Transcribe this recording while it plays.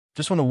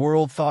Just when the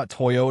world thought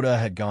Toyota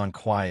had gone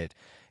quiet,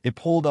 it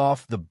pulled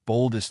off the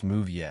boldest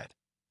move yet,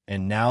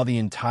 and now the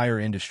entire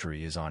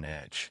industry is on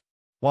edge.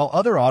 While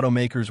other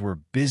automakers were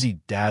busy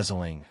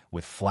dazzling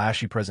with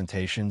flashy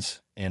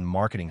presentations and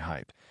marketing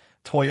hype,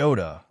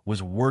 Toyota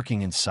was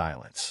working in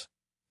silence,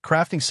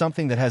 crafting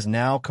something that has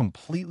now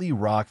completely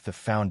rocked the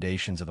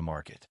foundations of the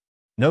market.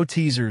 No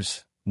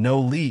teasers, no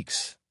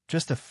leaks,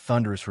 just a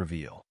thunderous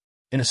reveal.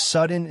 In a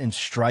sudden and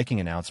striking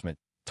announcement,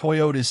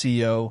 Toyota's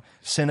CEO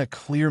sent a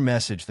clear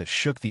message that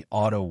shook the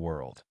auto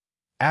world.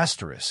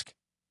 Asterisk,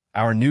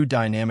 our new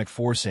dynamic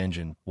force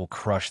engine will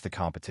crush the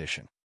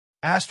competition.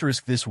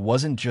 Asterisk, this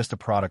wasn't just a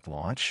product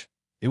launch,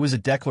 it was a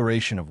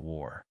declaration of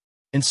war.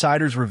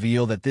 Insiders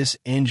reveal that this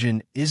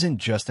engine isn't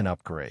just an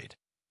upgrade,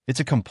 it's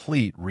a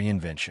complete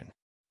reinvention.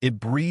 It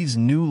breathes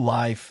new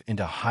life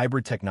into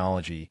hybrid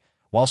technology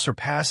while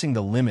surpassing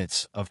the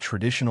limits of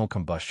traditional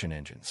combustion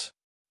engines.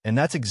 And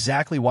that's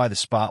exactly why the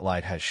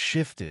spotlight has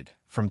shifted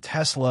from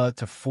Tesla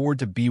to Ford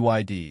to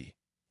BYD.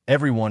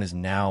 Everyone is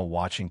now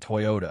watching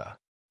Toyota.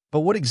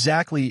 But what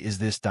exactly is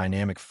this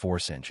dynamic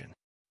force engine?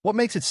 What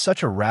makes it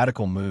such a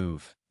radical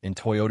move in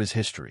Toyota's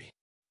history?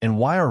 And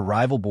why are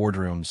rival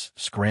boardrooms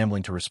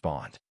scrambling to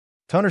respond?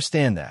 To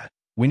understand that,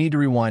 we need to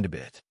rewind a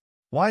bit.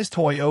 Why is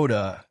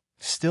Toyota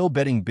still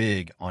betting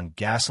big on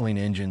gasoline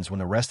engines when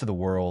the rest of the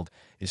world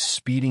is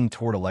speeding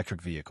toward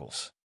electric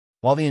vehicles?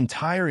 While the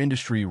entire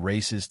industry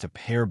races to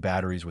pair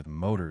batteries with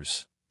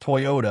motors,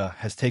 Toyota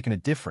has taken a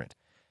different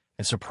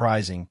and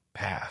surprising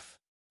path.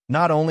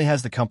 Not only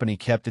has the company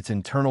kept its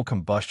internal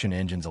combustion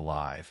engines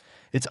alive,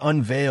 it's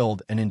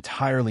unveiled an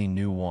entirely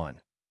new one,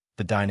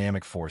 the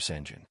dynamic force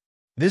engine.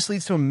 This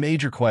leads to a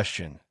major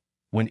question.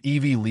 When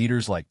EV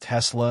leaders like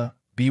Tesla,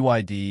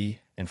 BYD,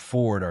 and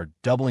Ford are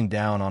doubling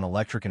down on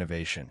electric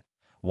innovation,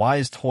 why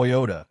is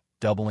Toyota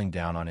doubling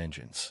down on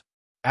engines?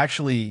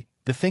 Actually,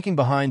 the thinking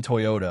behind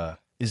Toyota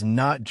is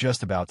not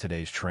just about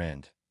today's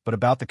trend, but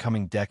about the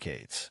coming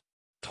decades.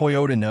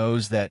 Toyota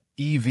knows that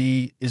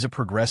EV is a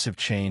progressive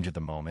change at the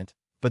moment,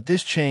 but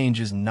this change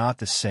is not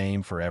the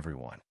same for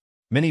everyone.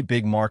 Many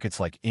big markets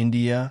like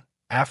India,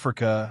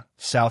 Africa,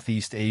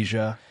 Southeast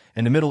Asia,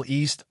 and the Middle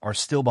East are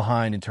still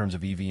behind in terms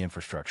of EV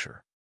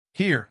infrastructure.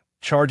 Here,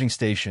 charging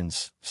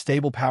stations,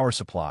 stable power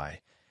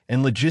supply,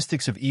 and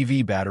logistics of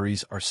EV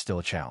batteries are still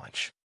a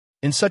challenge.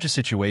 In such a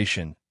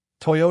situation,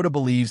 Toyota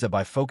believes that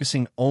by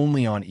focusing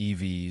only on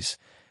EVs,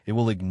 it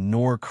will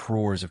ignore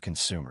crores of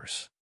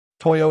consumers.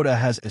 Toyota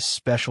has a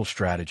special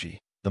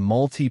strategy, the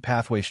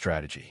multi-pathway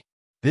strategy.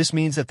 This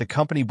means that the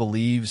company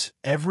believes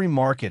every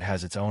market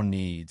has its own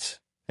needs,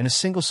 and a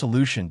single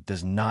solution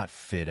does not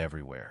fit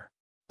everywhere.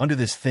 Under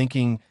this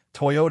thinking,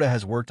 Toyota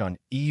has worked on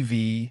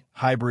EV,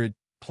 hybrid,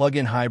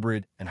 plug-in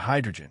hybrid, and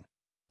hydrogen,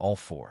 all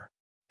four.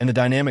 And the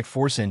dynamic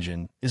force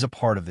engine is a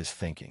part of this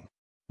thinking.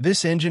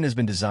 This engine has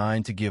been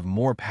designed to give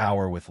more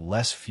power with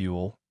less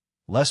fuel,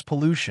 less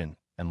pollution,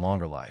 and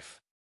longer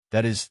life.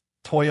 That is,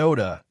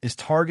 Toyota is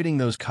targeting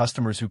those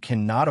customers who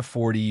cannot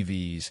afford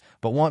EVs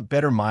but want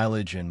better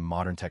mileage and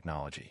modern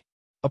technology.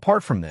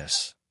 Apart from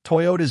this,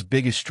 Toyota's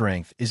biggest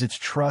strength is its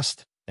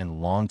trust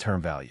and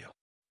long-term value.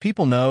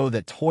 People know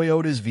that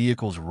Toyota's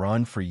vehicles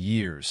run for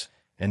years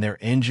and their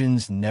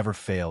engines never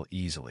fail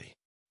easily.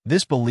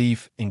 This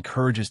belief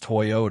encourages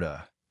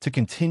Toyota to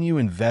continue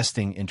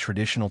investing in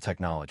traditional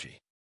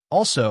technology.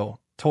 Also,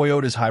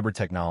 Toyota's hybrid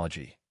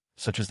technology,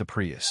 such as the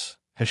Prius,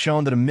 has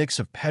shown that a mix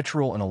of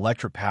petrol and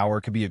electric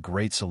power could be a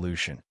great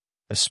solution,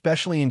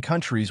 especially in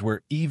countries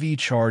where EV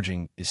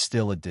charging is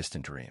still a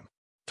distant dream.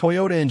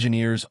 Toyota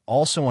engineers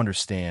also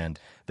understand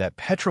that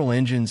petrol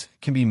engines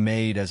can be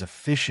made as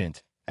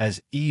efficient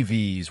as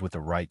EVs with the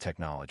right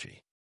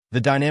technology.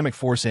 The dynamic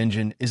force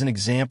engine is an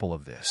example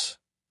of this,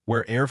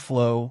 where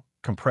airflow,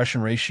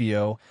 compression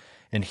ratio,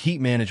 and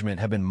heat management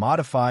have been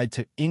modified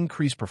to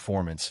increase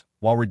performance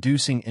while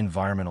reducing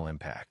environmental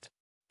impact.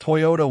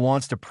 Toyota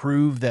wants to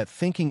prove that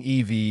thinking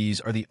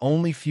EVs are the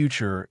only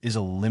future is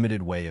a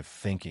limited way of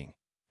thinking,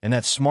 and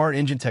that smart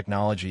engine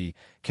technology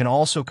can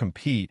also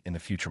compete in the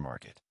future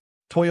market.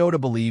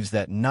 Toyota believes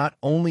that not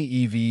only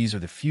EVs are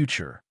the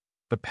future,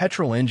 but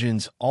petrol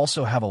engines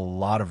also have a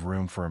lot of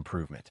room for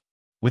improvement.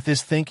 With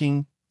this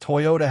thinking,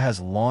 Toyota has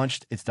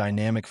launched its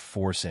dynamic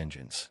force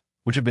engines,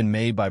 which have been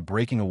made by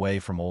breaking away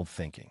from old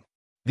thinking.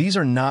 These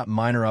are not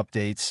minor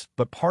updates,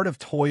 but part of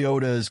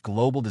Toyota's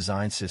global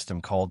design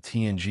system called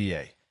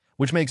TNGA,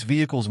 which makes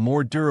vehicles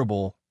more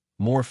durable,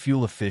 more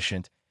fuel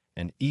efficient,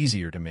 and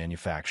easier to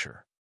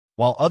manufacture.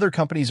 While other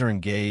companies are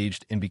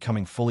engaged in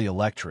becoming fully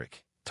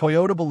electric,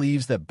 Toyota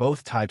believes that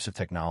both types of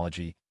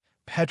technology,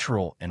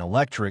 petrol and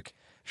electric,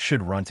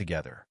 should run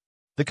together.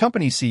 The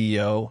company's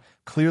CEO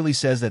clearly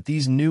says that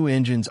these new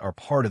engines are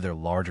part of their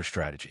larger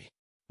strategy.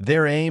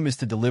 Their aim is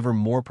to deliver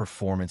more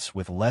performance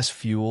with less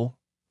fuel,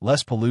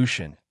 less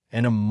pollution,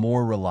 and a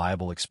more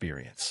reliable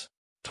experience.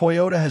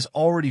 Toyota has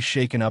already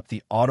shaken up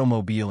the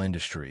automobile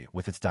industry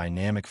with its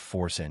dynamic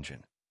force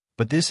engine.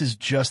 But this is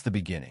just the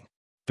beginning.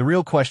 The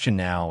real question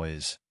now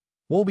is,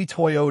 what will be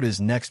Toyota's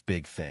next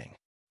big thing?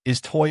 Is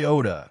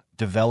Toyota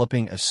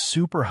developing a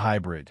super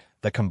hybrid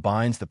that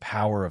combines the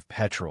power of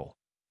petrol,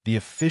 the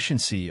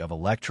efficiency of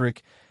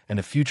electric, and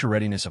the future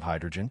readiness of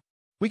hydrogen?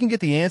 We can get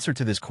the answer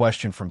to this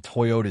question from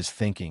Toyota's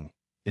thinking,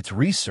 its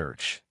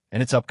research,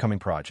 and its upcoming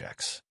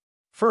projects.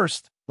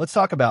 First, let's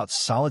talk about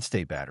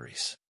solid-state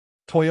batteries.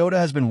 Toyota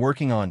has been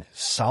working on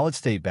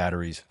solid-state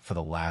batteries for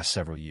the last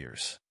several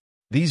years.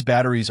 These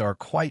batteries are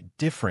quite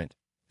different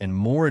and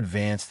more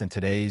advanced than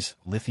today's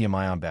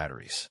lithium-ion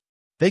batteries.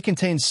 They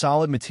contain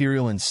solid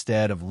material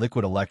instead of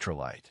liquid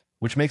electrolyte,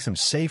 which makes them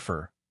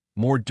safer,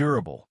 more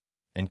durable,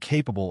 and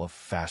capable of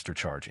faster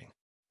charging.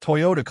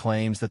 Toyota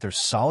claims that their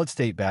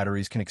solid-state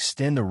batteries can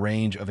extend the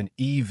range of an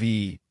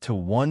EV to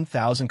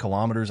 1,000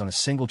 kilometers on a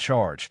single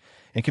charge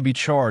and can be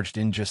charged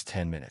in just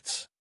 10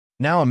 minutes.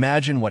 Now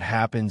imagine what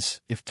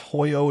happens if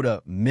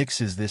Toyota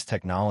mixes this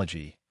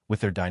technology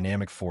with their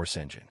dynamic force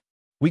engine.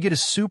 We get a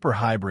super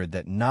hybrid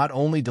that not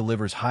only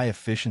delivers high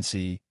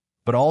efficiency,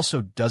 but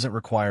also doesn't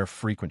require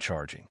frequent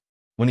charging.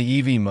 When the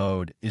EV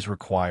mode is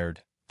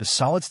required, the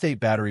solid-state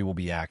battery will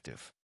be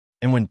active.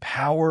 And when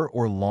power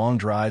or long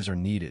drives are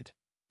needed,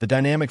 the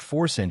dynamic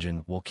force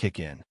engine will kick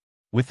in.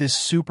 With this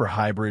super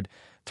hybrid,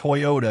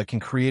 Toyota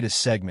can create a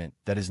segment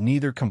that is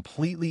neither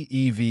completely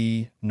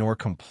EV nor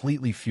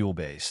completely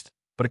fuel-based,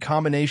 but a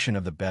combination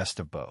of the best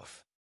of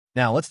both.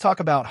 Now, let's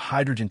talk about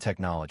hydrogen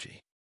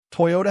technology.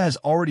 Toyota has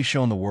already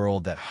shown the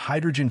world that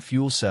hydrogen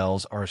fuel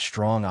cells are a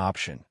strong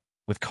option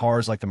with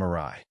cars like the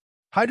Mirai.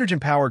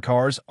 Hydrogen-powered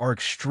cars are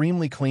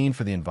extremely clean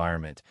for the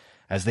environment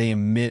as they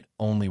emit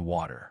only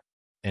water.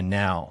 And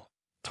now,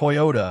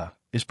 Toyota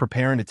is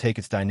preparing to take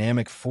its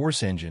dynamic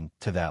force engine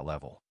to that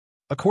level.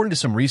 According to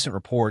some recent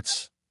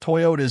reports,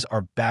 Toyota's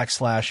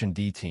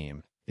R&D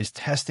team is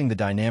testing the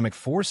dynamic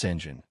force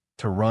engine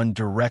to run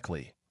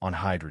directly on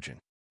hydrogen.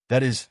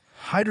 That is,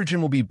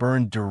 hydrogen will be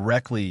burned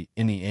directly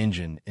in the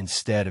engine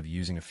instead of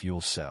using a fuel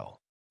cell.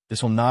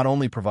 This will not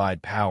only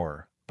provide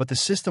power, but the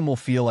system will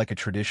feel like a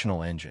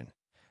traditional engine,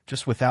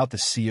 just without the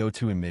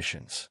CO2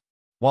 emissions.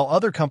 While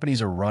other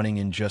companies are running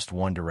in just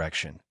one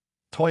direction,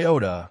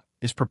 Toyota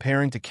is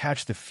preparing to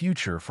catch the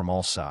future from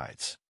all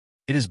sides.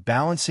 It is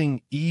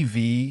balancing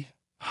EV,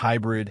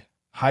 hybrid,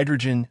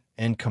 hydrogen,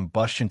 and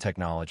combustion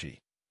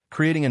technology,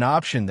 creating an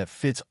option that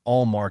fits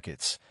all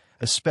markets,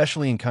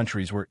 especially in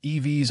countries where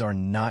EVs are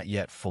not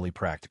yet fully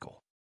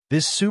practical.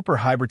 This super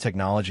hybrid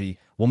technology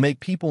will make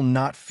people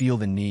not feel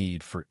the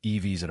need for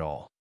EVs at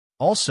all.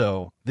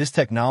 Also, this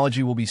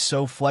technology will be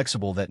so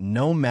flexible that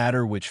no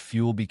matter which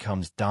fuel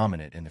becomes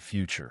dominant in the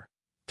future,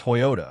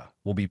 Toyota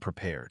will be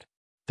prepared.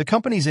 The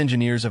company's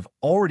engineers have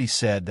already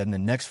said that in the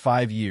next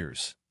 5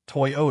 years,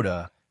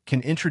 Toyota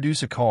can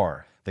introduce a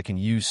car that can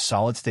use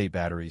solid-state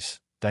batteries,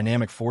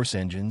 dynamic force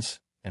engines,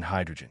 and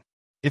hydrogen.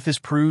 If this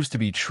proves to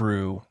be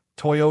true,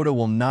 Toyota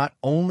will not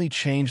only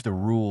change the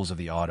rules of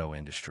the auto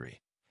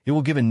industry, it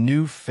will give a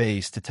new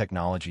face to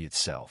technology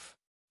itself.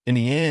 In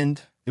the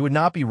end, it would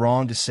not be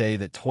wrong to say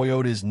that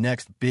Toyota's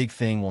next big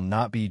thing will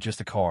not be just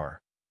a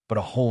car, but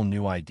a whole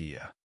new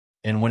idea.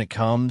 And when it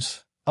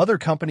comes, other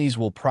companies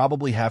will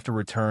probably have to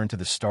return to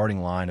the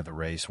starting line of the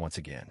race once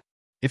again.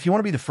 If you want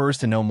to be the first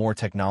to know more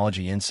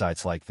technology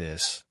insights like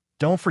this,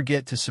 don't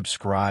forget to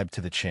subscribe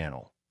to the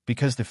channel,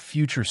 because the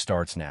future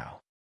starts now.